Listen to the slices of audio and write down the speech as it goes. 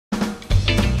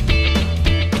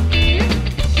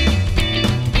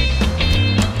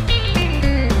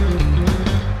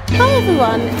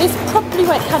everyone, this probably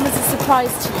won't come as a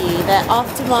surprise to you that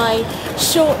after my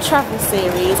short travel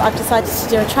series I've decided to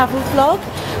do a travel vlog,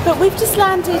 but we've just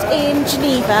landed in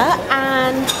Geneva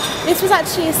and this was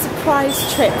actually a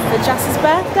surprise trip for Jass's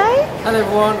birthday. Hello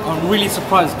everyone, I'm really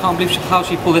surprised, can't believe how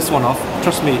she pulled this one off,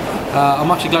 trust me. I'm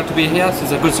actually glad to be here, this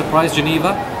is a good surprise,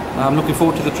 Geneva. I'm looking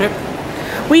forward to the trip.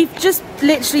 We've just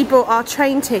literally bought our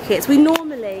train tickets.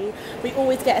 We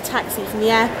always get a taxi from the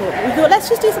airport. We thought let's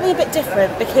just do something a bit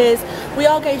different because we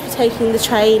are going to be taking the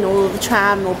train or the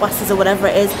tram or buses or whatever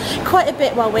it is quite a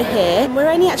bit while we're here. And we're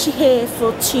only actually here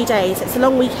for 2 days. It's a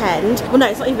long weekend. Well no,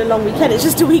 it's not even a long weekend, it's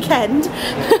just a weekend.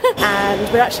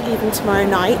 And we're actually leaving tomorrow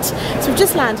night. So we've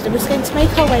just landed and we're just going to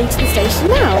make our way to the station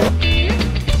now.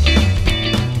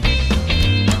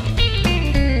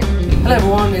 Hello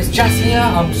everyone, it's Jass here.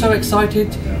 I'm so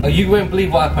excited. You won't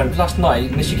believe what happened. Last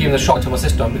night, Nishi gave a shock to my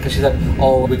sister because she said,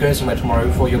 oh, we're going somewhere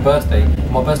tomorrow for your birthday.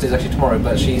 My birthday is actually tomorrow,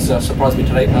 but she's surprised me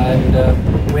today.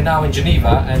 And we're now in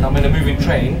Geneva and I'm in a moving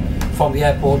train from the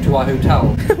airport to our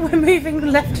hotel. We're moving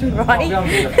left and right. Oh, we are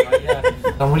moving left and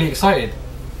right, yeah. I'm really excited.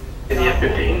 I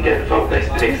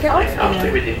think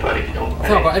I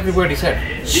got every word he said.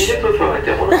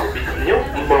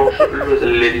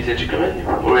 Ladies and gentlemen,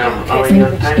 we are going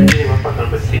on time Geneva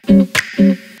number 6.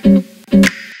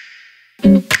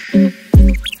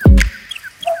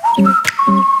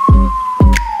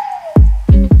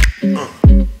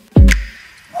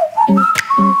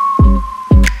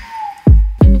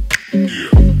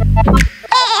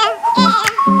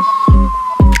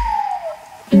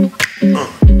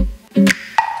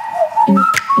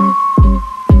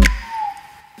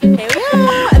 Here we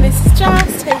are, and this is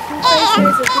Jass taking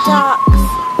photos of the ducks.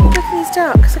 Look at these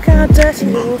ducks, look how dirty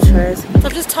the water is. So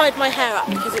I've just tied my hair up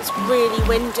because it's really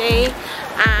windy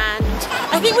and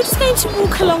I think we're just going to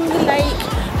walk along the lake,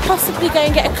 possibly go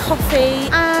and get a coffee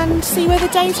and see where the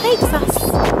day takes us.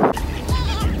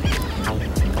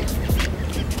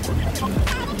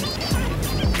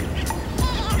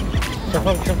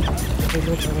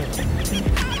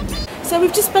 So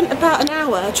we've just spent about an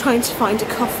hour trying to find a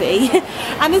coffee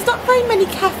and there's not very many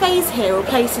cafes here or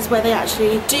places where they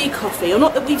actually do coffee, or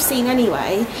not that we've seen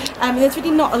anyway. There's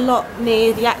really not a lot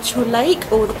near the actual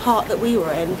lake or the part that we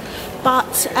were in,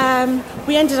 but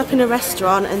we ended up in a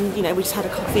restaurant and we just had a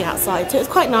coffee outside, so it was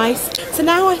quite nice. So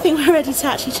now I think we're ready to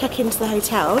actually check into the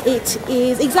hotel. It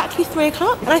is exactly 3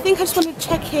 o'clock and I think I just want to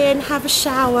check in, have a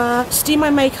shower, just do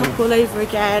my makeup all over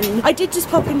again. I did just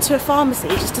pop into a pharmacy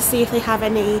just to see if they have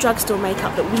any drugstore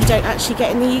makeup that we don't actually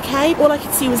get in the UK. All I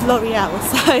could see was L'Oreal,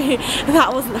 so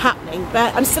that wasn't happening,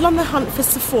 but I'm still on the hunt for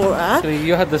Sephora.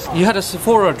 You had a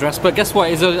Sephora address, but guess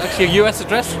what, it's actually a US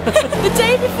address. The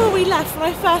day before we left, when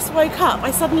I first woke up,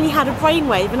 I suddenly had a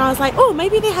brainwave and I was like, oh,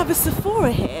 maybe they have a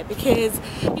Sephora here because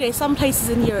some places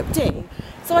in Europe do.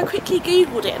 So I quickly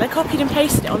googled it and I copied and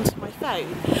pasted it onto my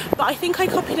phone, but I think I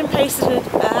copied and pasted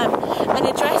an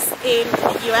address in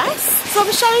the US. So I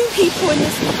was showing people in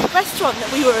this restaurant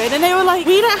that we were in and they were like,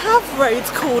 we don't have roads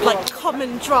called like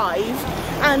Common Drive,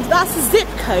 and that's a zip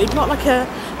code, not like a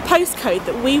postcode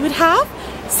that we would have.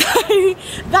 So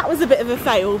that was a bit of a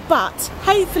fail, but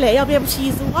hopefully I'll be able to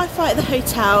use the Wi-Fi at the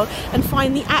hotel and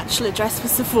find the actual address for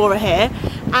Sephora here.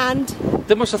 And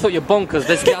they must have thought you're bonkers,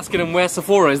 basically asking them where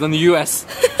Sephora is on the US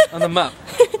on the map.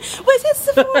 Where's this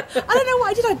Sephora? I don't know what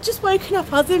I did, I'd just woken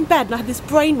up, I was in bed and I had this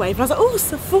brainwave and I was like, oh,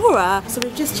 Sephora! So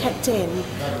we've just checked in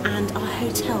and our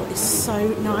hotel is so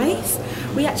nice.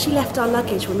 We actually left our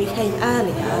luggage when we came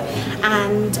earlier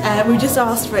and we just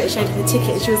asked for it, showed her the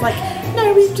ticket and she was like,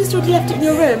 no, we've just already left it in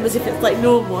your room, as if it's like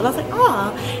normal. And I was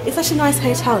like, it's such a nice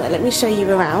hotel there, let me show you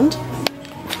around.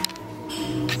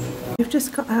 We've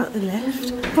just got out the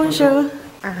lift. Bonjour.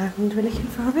 And we're looking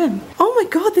for a room. Oh my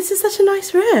god, this is such a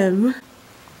nice room.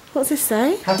 What's this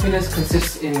say? Happiness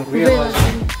consists in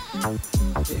realizing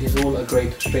it is all a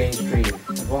great strange dream.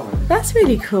 Wow. That's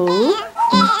really cool.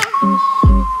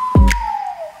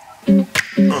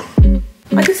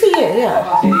 I can see you, yeah.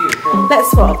 I see you.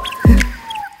 Let's swap.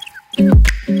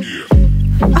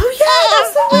 Oh yeah,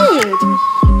 that's so weird.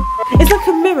 It's like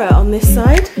a mirror on this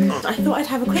side. I thought I'd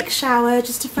have a quick shower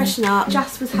just to freshen up.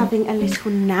 Jass was having a little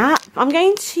nap. I'm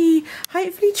going to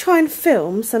hopefully try and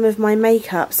film some of my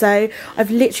makeup. So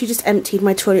I've literally just emptied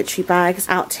my toiletry bags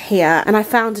out here and I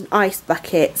found an ice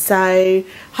bucket. So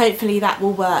hopefully that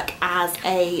will work as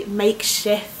a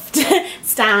makeshift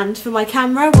stand for my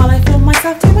camera while I film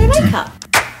myself doing my makeup.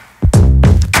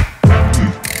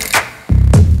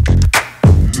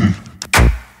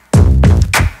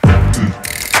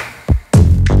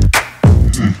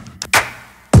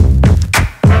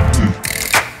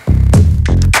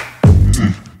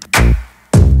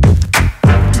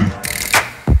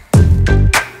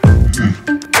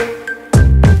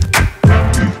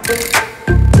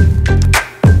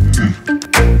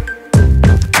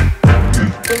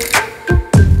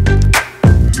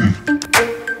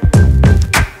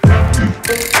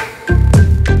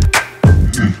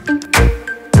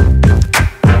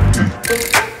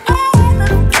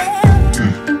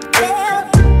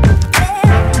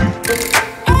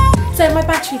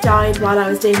 actually died while I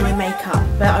was doing my makeup,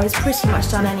 but I was pretty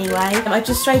much done anyway. I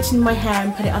just straightened my hair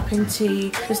and put it up into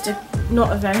just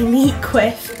not a very neat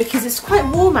quiff because it's quite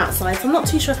warm outside, so I'm not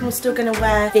too sure if I'm still going to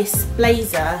wear this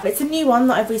blazer. It's a new one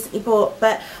that I've recently bought,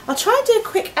 but I'll try and do a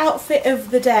quick outfit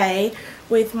of the day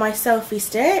with my selfie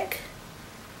stick.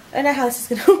 I don't know how this is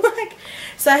going to work.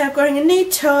 So I'm wearing a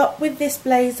nude top with this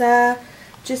blazer,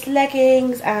 just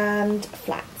leggings and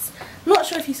flats. I'm not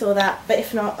sure if you saw that, but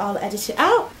if not, I'll edit it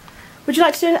out. Would you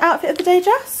like to do an outfit of the day,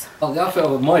 Jass? Well, the outfit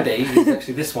of my day is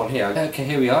actually this one here. Okay,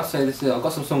 here we are. So this is, I've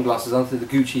got some sunglasses on, the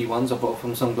Gucci ones I bought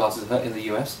from Sunglasses in the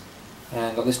US.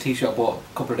 And got this t-shirt I bought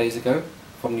a couple of days ago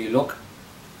from New Look.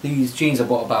 These jeans I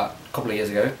bought about a couple of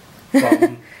years ago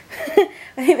from...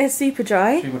 I think they're super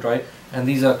dry. Super dry. And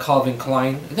these are Calvin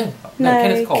Klein. No,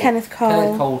 Kenneth Cole. Kenneth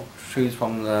Cole shoes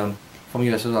from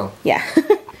US as well. Yeah.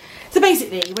 So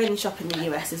basically, we only shop in the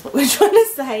US is what we're trying to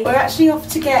say. We're actually off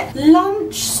to get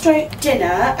lunch stroke dinner,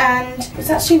 and it's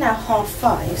actually now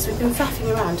 5:30, so we've been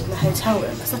faffing around in the hotel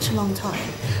room for such a long time.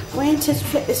 I'm going to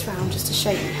flip this round just to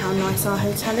show you how nice our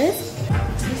hotel is.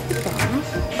 Here's the bar.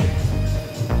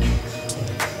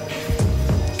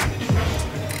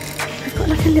 We've got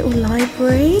like a little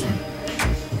library.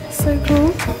 So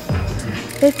cool.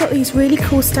 They've got these really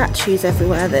cool statues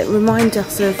everywhere that remind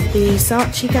us of the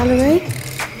Saatchi Gallery.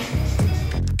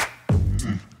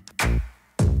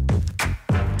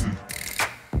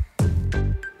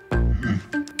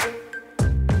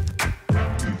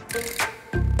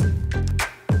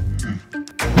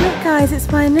 Look guys,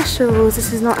 it's my initials.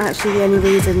 This is not actually the only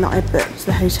reason that I booked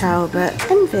the hotel, but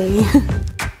envy.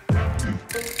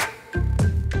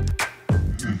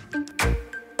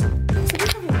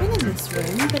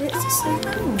 But it's so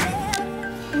cool.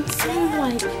 It's so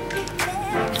like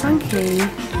funky.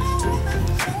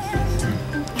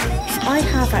 I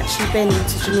have actually been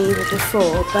to Geneva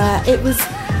before, but it was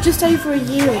just over a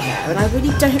year ago and I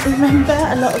really don't remember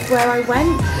a lot of where I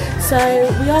went. So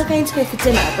we are going to go for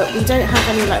dinner, but we don't have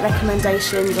any like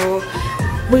recommendations, or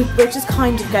we're just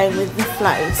kind of going with the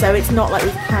flow. So it's not like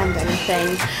we've planned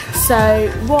anything. So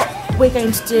what we're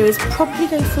going to do is probably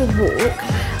go for a walk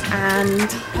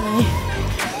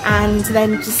and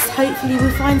then just hopefully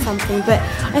we'll find something. But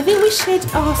I think we should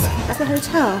ask at the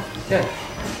hotel. Yeah.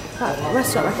 About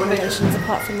restaurant recommendations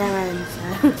apart from their own. So.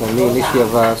 Well, me and Nishi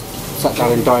have sat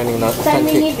down and dined in an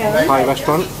authentic Thai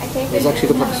restaurant. It's actually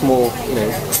looked like a small,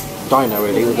 diner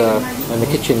really, with and the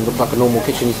kitchen looked like a normal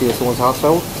kitchen you see at someone's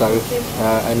household. So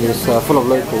and it's full of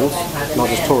locals, not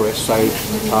just tourists. So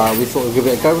we thought we'd give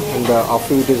it a go, and our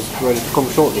food is ready to come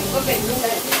shortly.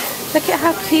 Look at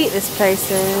how cute this place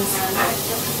is.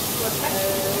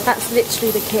 That's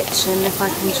literally the kitchen, if I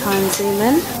can try and zoom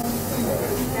in.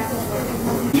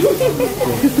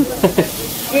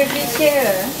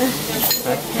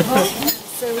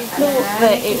 So we thought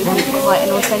that it would be quite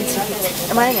an authentic...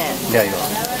 Am I in it? Yeah, you are.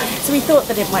 So we thought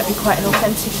that it might be quite an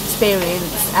authentic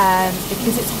experience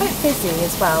because it's quite busy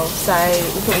as well. So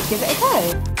we thought we'd give it a go.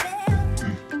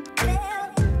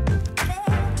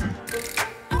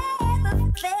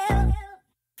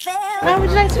 How would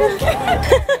you like to?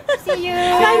 See you.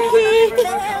 Thank you.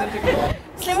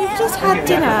 So we've just had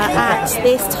dinner at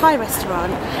this Thai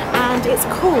restaurant and it's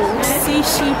called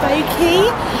Sushi Boki,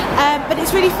 but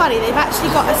it's really funny. They've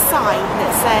actually got a sign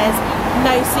that says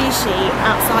no sushi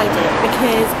outside it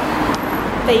because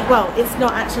it's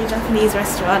not actually a Japanese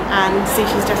restaurant and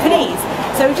sushi's Japanese.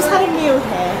 So we just had a meal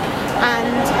here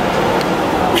and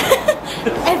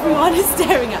everyone is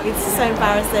staring at me. This is so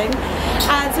embarrassing.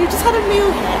 So we just had a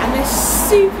meal here and they're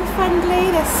super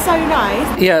friendly, they're so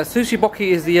nice. Yeah, Sushi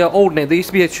Boki is the old name. There used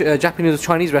to be a Japanese or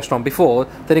Chinese restaurant before,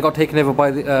 then it got taken over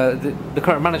by the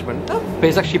current management. Oh. But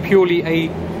it's actually purely a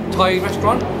Thai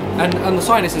restaurant. And the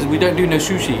sign says we don't do no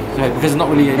sushi, because it's not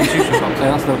really any sushi shop. So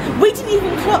that's the... We didn't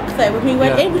even clock though when we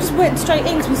went in, we just went straight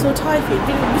in because we saw Thai food.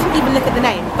 We didn't even look at the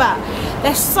name, but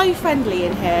they're so friendly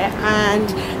in here. And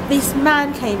this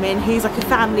man came in who's like a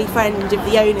family friend of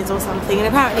the owners or something, and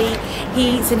apparently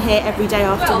he eats in here every day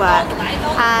after work.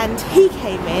 And he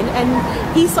came in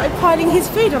and he started piling his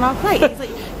food on our plate. He's like,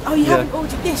 oh, you haven't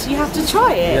ordered this, you have to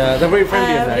try it. Yeah, they're very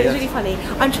friendly in there. It's really funny.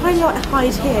 I'm trying not to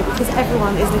hide here because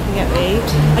everyone is looking at me.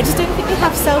 I just don't think they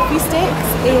have selfie sticks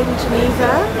in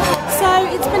Geneva. So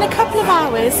it's been a couple of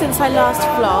hours since I last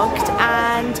vlogged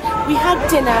and we had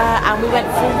dinner and we went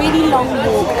for a really long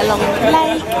walk along the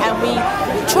lake and we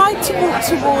tried to walk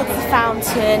towards the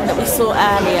fountain that we saw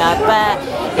earlier, but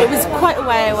it was quite a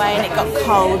way away and it got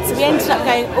cold, so we ended up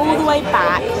going all the way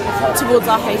back towards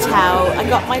our hotel. I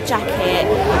got my jacket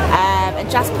and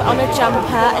Jass put on a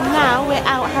jumper and now we're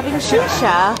out having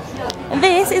shisha. And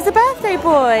this is the birthday birthday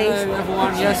boy. Hello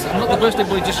everyone, yes, I'm not the birthday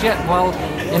boy just yet. Well,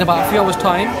 in about 3 hours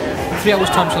time,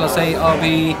 shall I say, it'll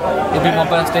be my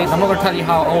birthday. I'm not going to tell you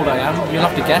how old I am, you'll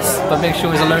have to guess, but make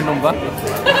sure it's a low number.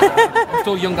 I'm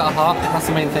still young at heart, that's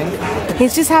the main thing.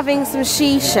 He's just having some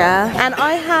shisha, and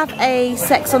I have a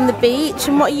Sex on the Beach,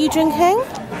 and what are you drinking?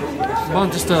 Well,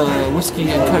 just a whiskey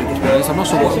and coke, to be honest. I'm not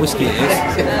sure what whiskey it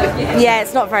is. Yeah,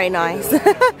 it's not very nice.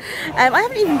 I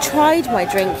haven't even tried my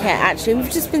drink yet, actually. We've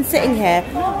just been sitting here,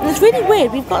 and it's really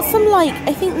weird. We've got some, like,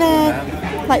 I think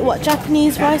they're, like, what,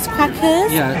 Japanese rice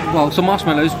crackers? Yeah, well, some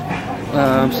marshmallows,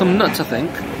 some nuts, I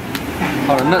think.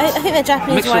 I think they're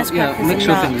Japanese rice crackers. Yeah,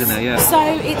 mixture of things in there, yeah. So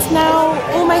it's now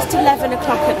almost 11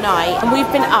 o'clock at night, and we've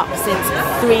been up since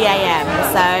 3 AM,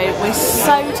 so we're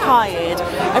so tired.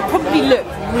 I probably look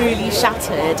really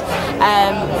shattered,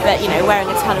 but you know, wearing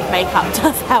a ton of makeup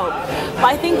does help. But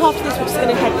I think after this we're just going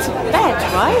to head to bed,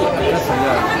 right?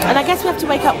 Yeah. And I guess we have to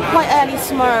wake up quite early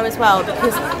tomorrow as well,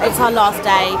 because it's our last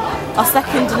day, our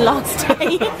second and last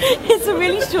day. It's a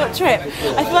really short trip.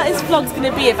 I feel like this vlog's going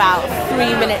to be about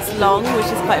 3 minutes long, which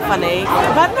is quite funny.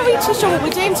 But I'm not really too sure what we're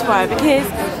doing tomorrow, because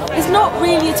there's not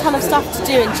really a ton of stuff to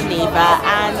do in Geneva,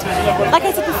 and like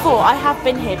I said before, I have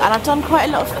been here and I've done quite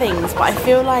a lot of things, but I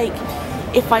feel like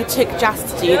if I took Jass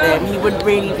to do them, he wouldn't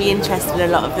really be interested in a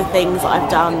lot of the things that I've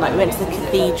done. Like we went to the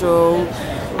cathedral,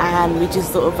 and we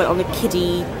just sort of went on a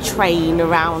kiddie train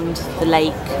around the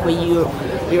lake where you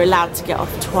were allowed to get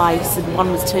off twice, and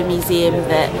one was to a museum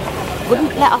that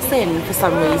wouldn't let us in for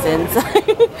some reason, so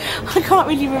I can't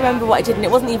really remember what I did, and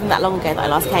it wasn't even that long ago that I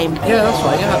last came. Yeah, that's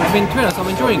right, yeah. I mean, to be honest, I'm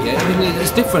enjoying it. I mean,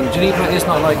 it's different. Geneva is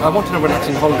not like, I wanted a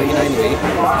relaxing holiday, you know, anyway,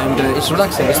 and it's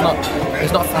relaxing. It's not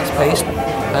fast-paced,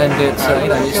 and it's, you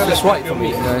know, it's just right for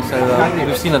me, you know, so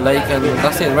we've seen a lake, and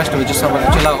that's it. The rest of it just have a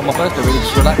chill out on my birthday, really,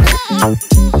 just relax.